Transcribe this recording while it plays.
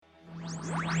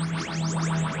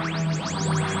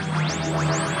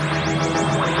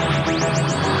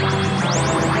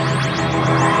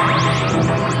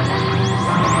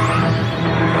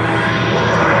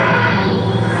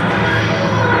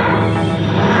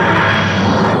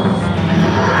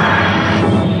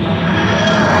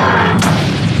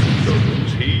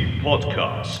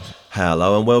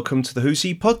Hello and welcome to the Who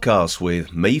See podcast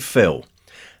with me, Phil.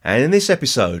 And in this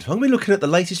episode, I'm going to be looking at the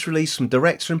latest release from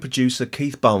director and producer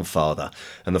Keith Barnfather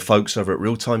and the folks over at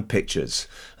Real Time Pictures,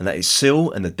 and that is Sil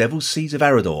and the Devil Seeds of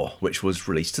Arodor, which was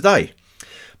released today.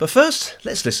 But first,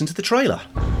 let's listen to the trailer.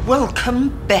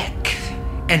 Welcome back,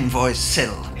 Envoy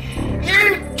Sil.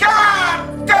 You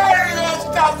can't do this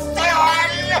to Sil!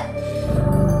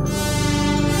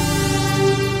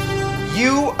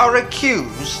 You are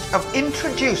accused of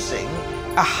introducing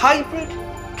a hybrid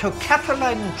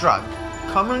cocapherline drug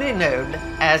commonly known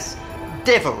as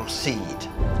Devil Seed.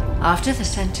 After the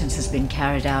sentence has been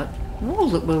carried out, all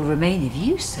that will remain of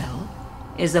you, Sil,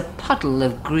 is a puddle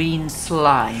of green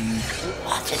slime.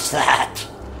 What is that?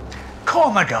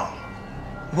 Commodore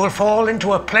will fall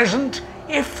into a pleasant,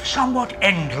 if somewhat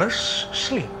endless,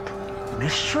 sleep.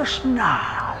 Mistress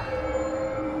now.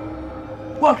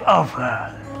 What of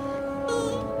her?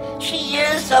 She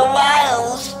used her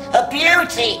wiles, her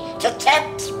beauty, to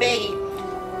tempt me.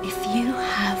 If you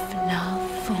have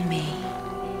love for me,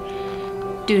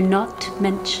 do not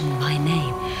mention my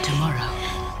name tomorrow.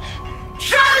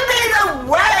 Show me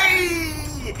the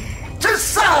way to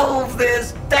solve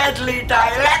this deadly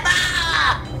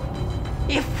dilemma!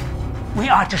 If we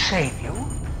are to save you,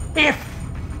 if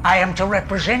I am to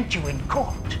represent you in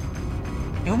court,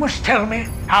 you must tell me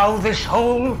how this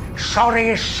whole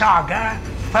sorry saga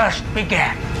first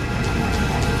began.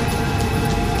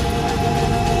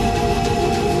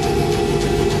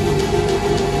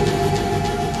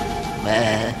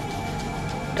 Where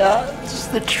does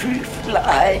the truth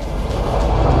lie?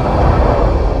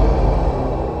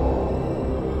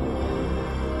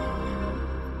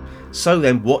 So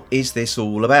then, what is this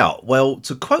all about? Well,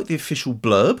 to quote the official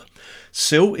blurb,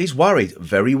 Sil is worried,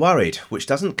 very worried, which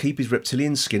doesn't keep his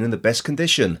reptilian skin in the best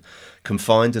condition.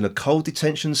 Confined in a cold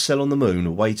detention cell on the moon,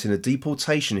 awaiting a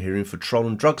deportation hearing for troll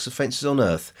and drugs offences on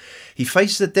Earth, he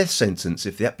faces a death sentence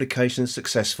if the application is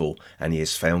successful and he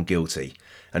is found guilty.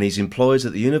 And his employers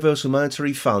at the Universal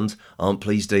Monetary Fund aren't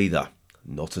pleased either.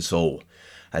 Not at all.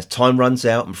 As time runs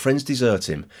out and friends desert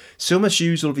him, Sil must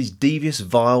use all of his devious,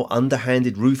 vile,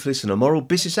 underhanded, ruthless and immoral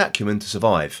business acumen to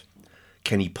survive.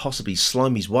 Can he possibly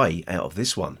slime his way out of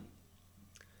this one?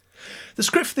 The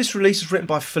script for this release was written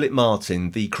by Philip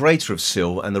Martin, the creator of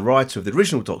Sil and the writer of the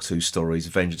original Doctor Who stories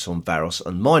Vengeance on Varos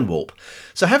and Mind Warp.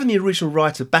 So having the original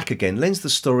writer back again lends the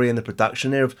story and the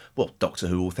production an air of, Doctor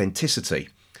Who authenticity.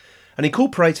 And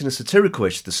incorporating a satirical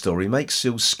edge to the story makes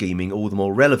Sil's scheming all the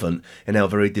more relevant in our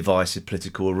very divisive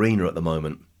political arena at the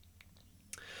moment.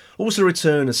 Also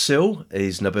return as Sil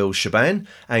is Nabil Shaban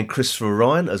and Christopher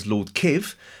Ryan as Lord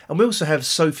Kiv, and we also have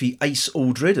Sophie Ace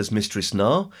Aldred as Mistress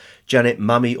Na, Janet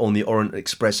Mummy on the Orient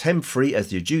Express Hemfrey as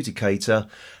the Adjudicator,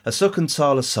 and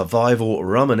Sakuntala Survival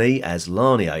Ramani as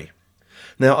Larnier.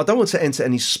 Now, I don't want to enter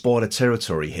any spoiler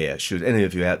territory here, should any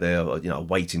of you out there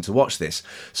waiting to watch this,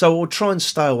 so I'll try and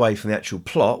stay away from the actual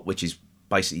plot, which is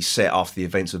basically set after the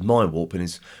events of Mind Warp and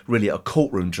is really a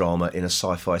courtroom drama in a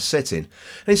sci-fi setting,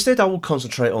 and instead I will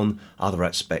concentrate on other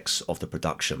aspects of the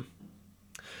production.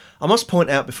 I must point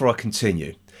out before I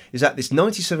continue is that this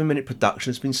 97-minute production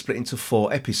has been split into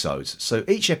 4 episodes, so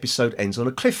each episode ends on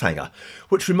a cliffhanger,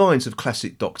 which reminds of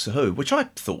classic Doctor Who, which I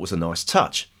thought was a nice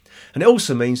touch. And it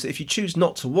also means that if you choose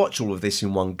not to watch all of this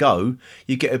in one go,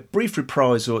 you get a brief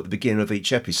reprisal at the beginning of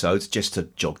each episode just to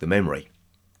jog the memory.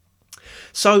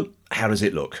 So, how does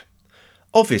it look?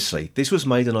 Obviously, this was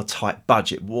made on a tight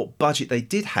budget. What budget they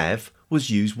did have was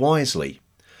used wisely.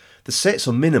 The sets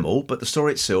are minimal, but the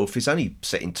story itself is only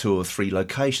set in 2 or 3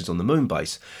 locations on the moon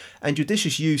base, and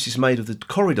judicious use is made of the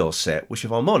corridor set, which,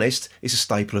 if I'm honest, is a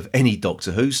staple of any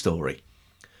Doctor Who story.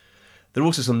 There are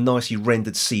also some nicely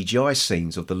rendered CGI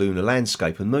scenes of the lunar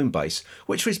landscape and moon base,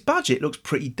 which for its budget looks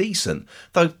pretty decent,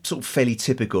 though sort of fairly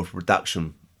typical of a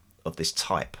production of this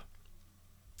type.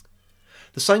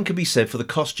 The same can be said for the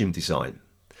costume design.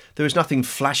 There is nothing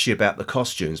flashy about the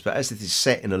costumes, but as it is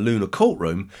set in a lunar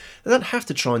courtroom, they don't have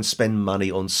to try and spend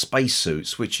money on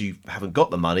spacesuits, which, if you haven't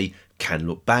got the money, can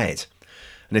look bad.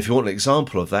 And if you want an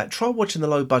example of that, try watching the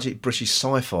low-budget British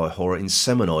sci-fi horror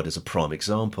Inseminoid as a prime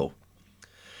example.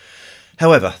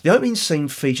 However, the opening scene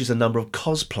features a number of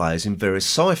cosplayers in various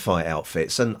sci-fi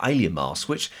outfits and alien masks,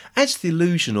 which adds to the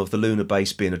illusion of the lunar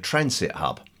base being a transit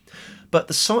hub. But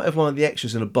the sight of one of the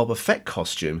extras in a Boba Fett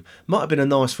costume might have been a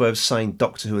nice way of saying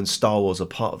Doctor Who and Star Wars are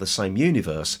part of the same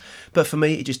universe, but for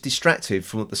me it just distracted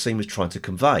from what the scene was trying to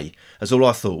convey, as all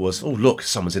I thought was, oh look,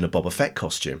 someone's in a Boba Fett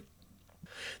costume.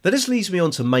 That just leads me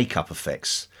on to makeup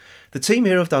effects. The team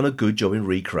here have done a good job in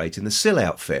recreating the Syl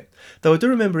outfit, though I do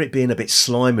remember it being a bit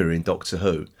slimier in Doctor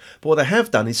Who, but what they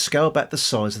have done is scale back the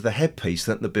size of the headpiece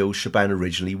that Nabil Shaban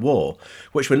originally wore,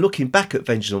 which when looking back at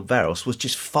Vengeance on Varos was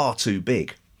just far too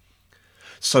big.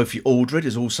 Sophie Aldred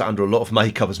is also under a lot of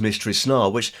makeup as Mistress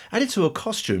Snar, which, added to her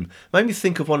costume, made me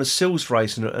think of one of Syl's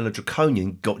race and a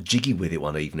Draconian got jiggy with it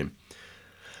one evening.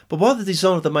 But while the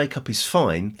design of the makeup is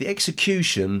fine, the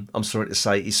execution, I'm sorry to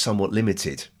say, is somewhat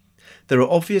limited. There are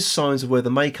obvious signs of where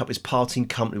the makeup is parting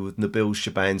company with Nabil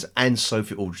Shaban's and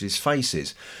Sophie Aldred's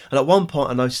faces, and at one point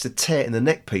I noticed a tear in the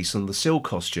neckpiece on the Syl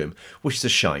costume, which is a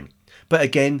shame. But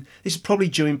again, this is probably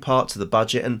due in part to the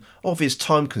budget and obvious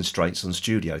time constraints on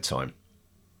studio time.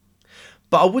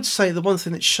 But I would say the one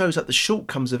thing that shows up the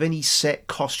shortcomings of any set,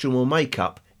 costume or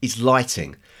makeup is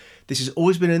lighting. This has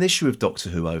always been an issue with Doctor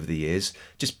Who over the years,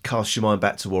 just cast your mind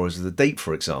back to Warriors of the Deep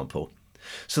for example.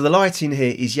 So the lighting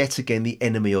here is yet again the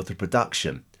enemy of the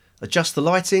production. Adjust the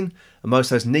lighting and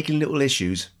most of those niggling little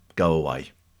issues go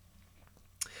away.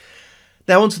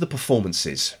 Now on to the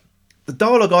performances. The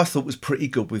dialogue I thought was pretty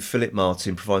good, with Philip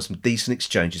Martin providing some decent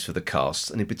exchanges for the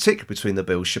cast, and in particular between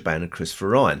Nabil Shaban and Christopher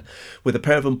Ryan, with a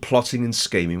pair of them plotting and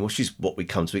scheming, which is what we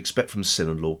come to expect from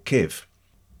Syl and Lord Kiv.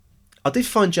 I did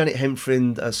find Janet Hemphrey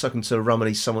and Sukunta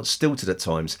Ramani somewhat stilted at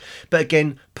times, but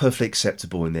again perfectly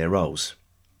acceptable in their roles.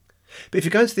 But if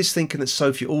you're going to this thinking that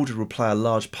Sophie Aldred will play a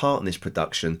large part in this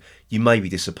production, you may be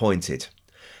disappointed.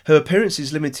 Her appearance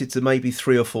is limited to maybe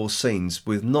 3 or 4 scenes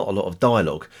with not a lot of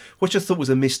dialogue, which I thought was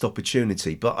a missed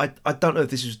opportunity, but I don't know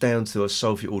if this was down to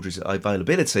Sophie Aldred's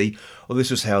availability or this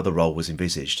was how the role was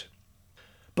envisaged.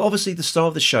 But obviously the star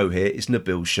of the show here is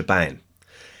Nabil Shaban.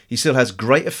 He still has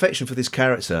great affection for this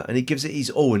character and he gives it his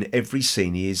all in every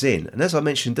scene he is in, and as I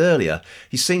mentioned earlier,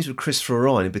 his scenes with Christopher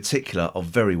Ryan in particular are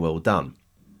very well done.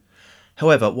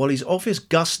 However, while his obvious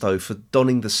gusto for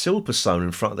donning the Syl persona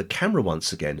in front of the camera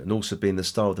once again and also being the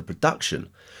star of the production,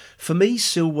 for me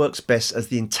Syl works best as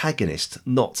the antagonist,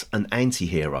 not an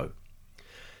anti-hero.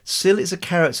 Syl is a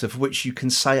character for which you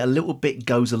can say a little bit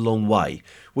goes a long way,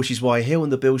 which is why Hill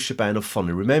and Nabil Shaban are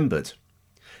fondly remembered.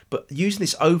 But using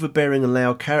this overbearing and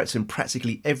loud character in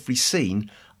practically every scene,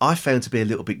 I found to be a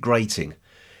little bit grating.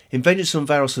 In Vengeance on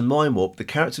Varos and Mind Warp, the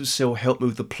character of Syl helped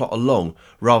move the plot along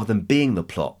rather than being the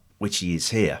plot, which he is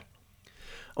here.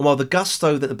 And while the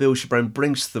gusto that Nabil Shaban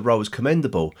brings to the role is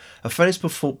commendable, I found his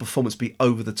performance be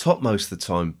over the top most of the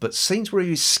time, but scenes where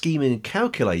he is scheming and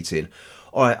calculating,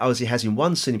 or as he has in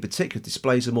one scene in particular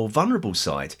displays a more vulnerable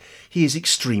side, he is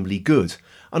extremely good,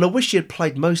 and I wish he had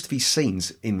played most of his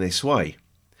scenes in this way.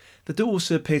 There do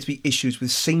also appear to be issues with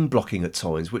scene blocking at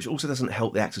times, which also doesn't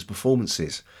help the actors'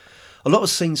 performances. A lot of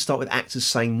scenes start with actors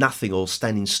saying nothing or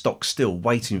standing stock still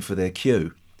waiting for their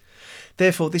cue.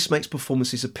 Therefore, this makes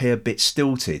performances appear a bit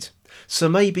stilted, so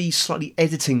maybe slightly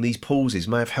editing these pauses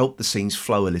may have helped the scenes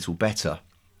flow a little better.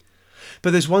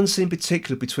 But there's one scene in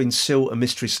particular between Syl and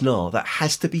Mistress Snar that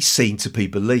has to be seen to be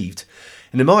believed,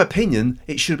 and in my opinion,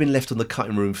 it should have been left on the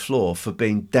cutting room floor for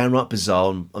being downright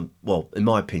bizarre and, well, in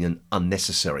my opinion,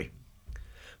 unnecessary.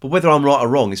 But whether I'm right or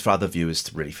wrong is for other viewers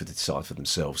to really decide for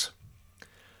themselves.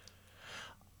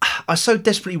 I so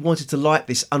desperately wanted to like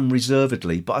this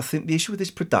unreservedly, but I think the issue with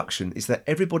this production is that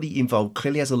everybody involved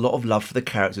clearly has a lot of love for the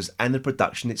characters and the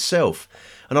production itself,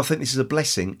 and I think this is a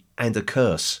blessing and a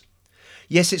curse.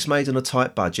 Yes, it's made on a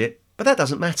tight budget, but that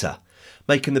doesn't matter.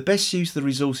 Making the best use of the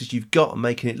resources you've got and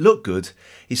making it look good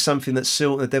is something that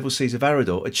Syl and the Devil Seeds of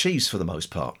Arodor achieves for the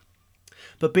most part.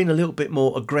 But being a little bit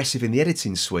more aggressive in the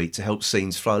editing suite to help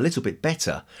scenes flow a little bit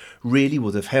better really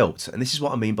would have helped, and this is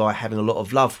what I mean by having a lot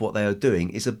of love for what they are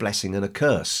doing is a blessing and a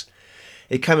curse.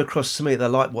 It came across to me that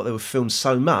they liked what they were filmed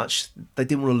so much they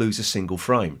didn't want to lose a single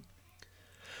frame.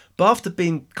 But after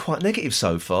being quite negative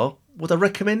so far, would I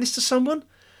recommend this to someone?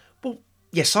 Well,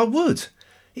 yes I would.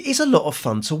 It is a lot of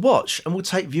fun to watch and will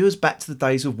take viewers back to the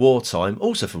days of Wartime,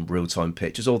 also from Real Time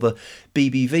Pictures, or the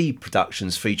BBV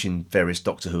productions featuring various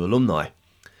Doctor Who alumni.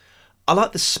 I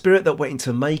like the spirit that went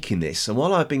into making this, and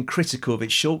while I've been critical of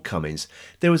its shortcomings,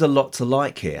 there is a lot to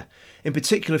like here. In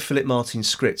particular Philip Martin's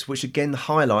script, which again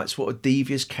highlights what a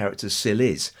devious character Syl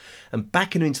is, and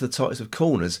backing him into the tightest of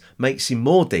corners makes him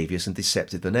more devious and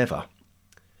deceptive than ever.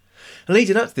 And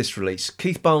leading up to this release,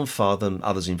 Keith Barnfather and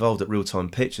others involved at Real Time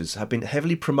Pictures have been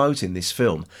heavily promoting this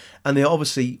film, and they are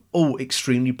obviously all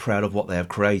extremely proud of what they have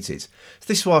created. So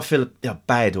this is why I feel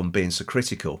bad on being so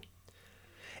critical.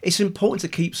 It's important to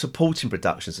keep supporting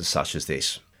productions such as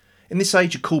this. In this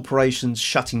age of corporations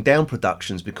shutting down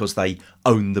productions because they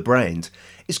own the brand,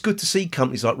 it's good to see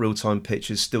companies like Real Time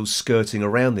Pictures still skirting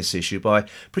around this issue by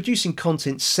producing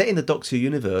content set in the Doctor Who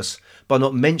universe, by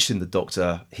not mentioning the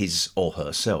Doctor, his or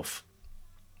herself.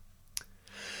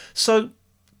 So,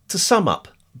 to sum up,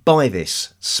 buy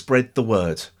this, spread the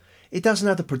word. It doesn't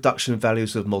have the production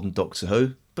values of modern Doctor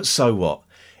Who, but so what?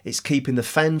 It's keeping the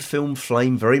fan film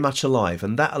flame very much alive,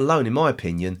 and that alone, in my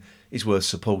opinion, is worth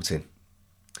supporting.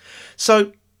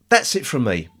 So, that's it from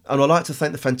me, and I'd like to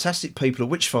thank the fantastic people at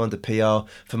Witchfinder PR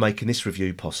for making this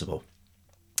review possible.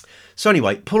 So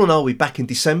anyway, Paul and I will be back in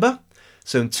December,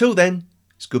 so until then,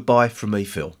 it's goodbye from me,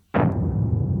 Phil.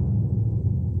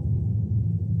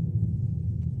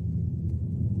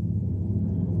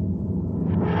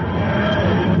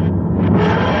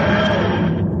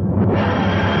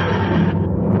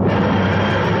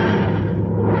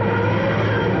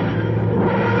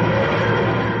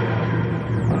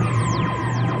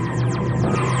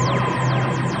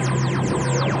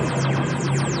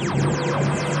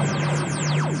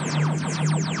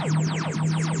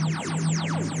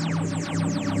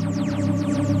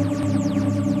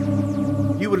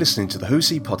 Listening to the Who's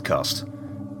He podcast.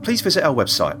 Please visit our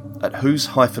website at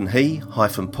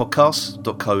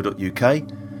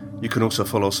who's-he-podcast.co.uk. You can also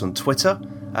follow us on Twitter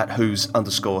at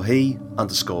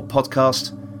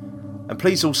who's_he_podcast. And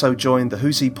please also join the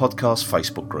Who's He podcast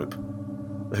Facebook group.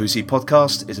 The Who's He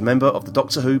podcast is a member of the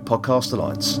Doctor Who Podcast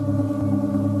Alliance.